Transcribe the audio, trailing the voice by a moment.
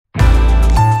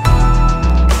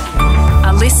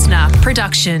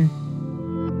production.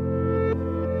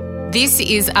 This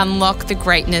is Unlock the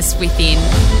Greatness Within.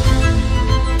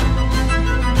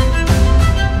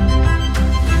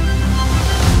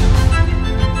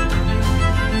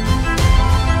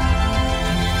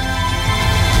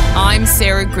 I'm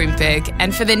Sarah Grimberg,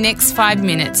 and for the next 5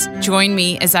 minutes, join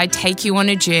me as I take you on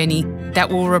a journey that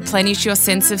will replenish your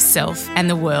sense of self and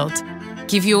the world,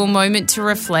 give you a moment to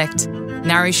reflect,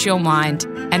 nourish your mind,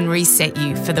 and reset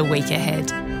you for the week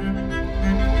ahead.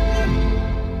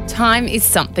 Time is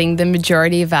something the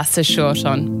majority of us are short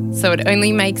on, so it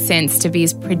only makes sense to be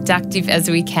as productive as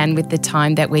we can with the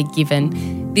time that we're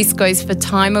given. This goes for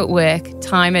time at work,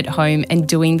 time at home, and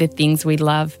doing the things we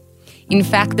love. In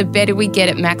fact, the better we get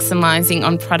at maximising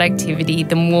on productivity,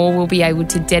 the more we'll be able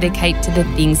to dedicate to the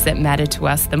things that matter to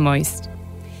us the most.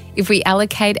 If we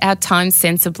allocate our time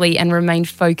sensibly and remain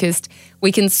focused,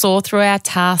 we can soar through our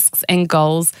tasks and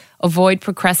goals, avoid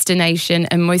procrastination,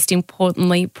 and most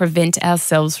importantly, prevent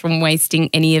ourselves from wasting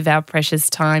any of our precious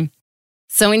time.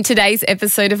 So in today's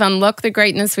episode of Unlock the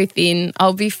Greatness Within,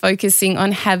 I'll be focusing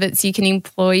on habits you can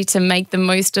employ to make the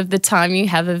most of the time you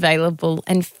have available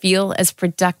and feel as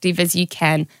productive as you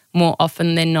can more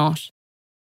often than not.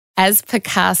 As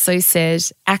Picasso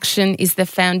says, action is the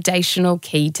foundational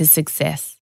key to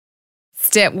success.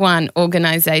 Step 1,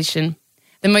 organisation.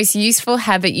 The most useful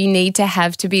habit you need to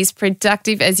have to be as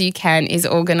productive as you can is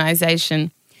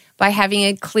organisation. By having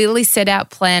a clearly set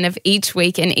out plan of each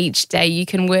week and each day, you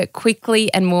can work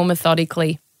quickly and more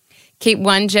methodically. Keep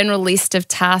one general list of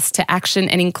tasks to action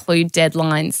and include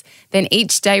deadlines. Then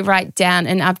each day write down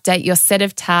and update your set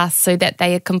of tasks so that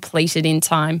they are completed in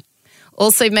time.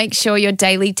 Also, make sure your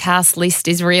daily task list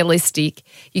is realistic.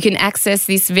 You can access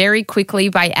this very quickly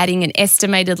by adding an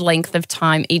estimated length of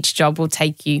time each job will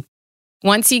take you.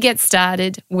 Once you get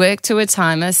started, work to a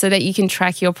timer so that you can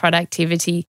track your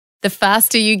productivity. The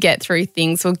faster you get through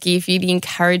things will give you the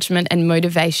encouragement and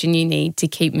motivation you need to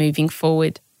keep moving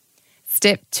forward.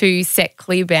 Step 2, set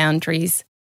clear boundaries.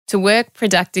 To work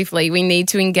productively, we need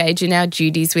to engage in our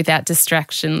duties without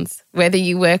distractions. Whether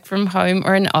you work from home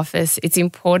or an office, it's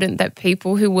important that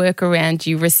people who work around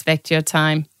you respect your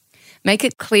time. Make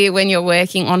it clear when you're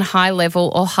working on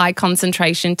high-level or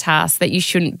high-concentration tasks that you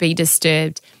shouldn't be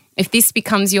disturbed. If this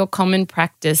becomes your common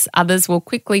practice, others will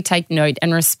quickly take note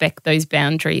and respect those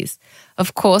boundaries.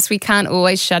 Of course, we can't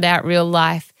always shut out real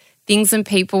life. Things and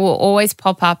people will always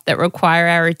pop up that require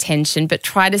our attention, but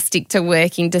try to stick to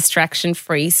working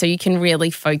distraction-free so you can really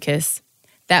focus.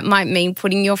 That might mean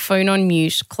putting your phone on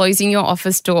mute, closing your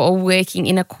office door, or working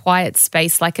in a quiet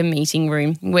space like a meeting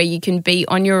room where you can be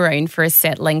on your own for a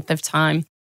set length of time.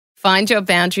 Find your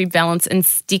boundary balance and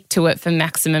stick to it for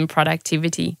maximum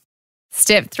productivity.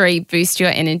 Step 3, boost your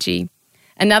energy.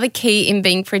 Another key in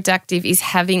being productive is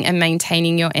having and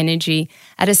maintaining your energy.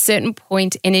 At a certain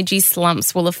point, energy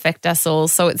slumps will affect us all,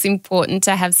 so it's important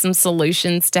to have some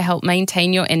solutions to help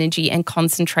maintain your energy and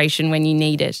concentration when you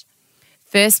need it.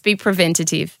 First, be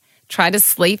preventative. Try to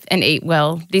sleep and eat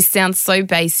well. This sounds so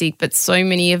basic, but so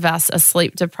many of us are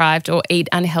sleep deprived or eat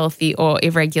unhealthy or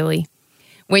irregularly.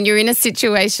 When you're in a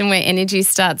situation where energy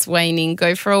starts waning,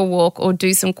 go for a walk or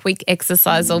do some quick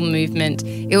exercise or movement.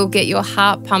 It will get your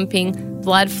heart pumping,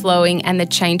 blood flowing, and the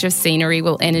change of scenery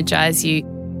will energize you.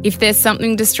 If there's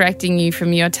something distracting you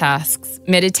from your tasks,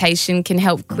 meditation can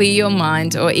help clear your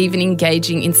mind, or even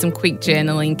engaging in some quick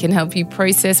journaling can help you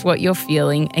process what you're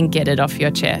feeling and get it off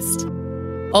your chest.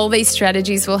 All these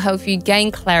strategies will help you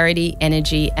gain clarity,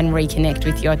 energy, and reconnect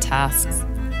with your tasks.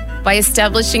 By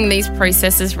establishing these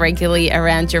processes regularly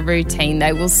around your routine,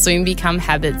 they will soon become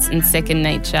habits and second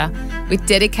nature. With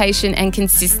dedication and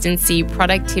consistency,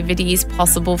 productivity is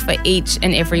possible for each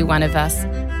and every one of us.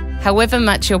 However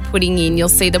much you're putting in, you'll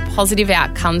see the positive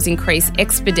outcomes increase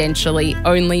exponentially,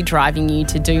 only driving you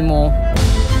to do more.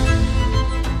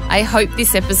 I hope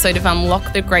this episode of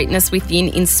Unlock the Greatness Within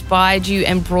inspired you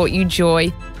and brought you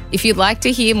joy. If you'd like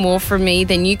to hear more from me,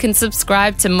 then you can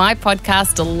subscribe to my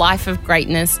podcast, A Life of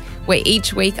Greatness, where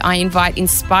each week I invite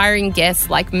inspiring guests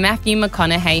like Matthew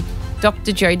McConaughey,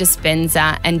 Dr. Joe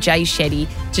Dispenza, and Jay Shetty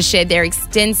to share their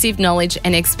extensive knowledge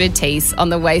and expertise on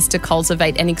the ways to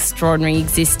cultivate an extraordinary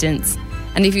existence.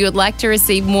 And if you would like to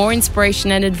receive more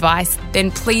inspiration and advice,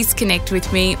 then please connect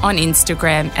with me on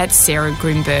Instagram at Sarah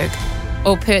Grimberg,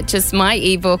 or purchase my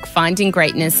ebook, Finding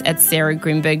Greatness, at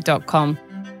sarahgrimberg.com.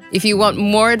 If you want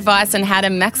more advice on how to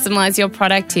maximize your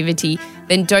productivity,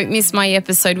 then don't miss my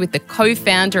episode with the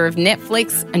co-founder of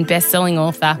Netflix and best-selling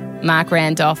author, Mark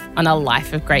Randolph, on A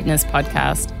Life of Greatness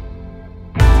podcast.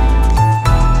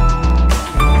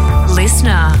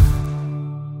 Listener.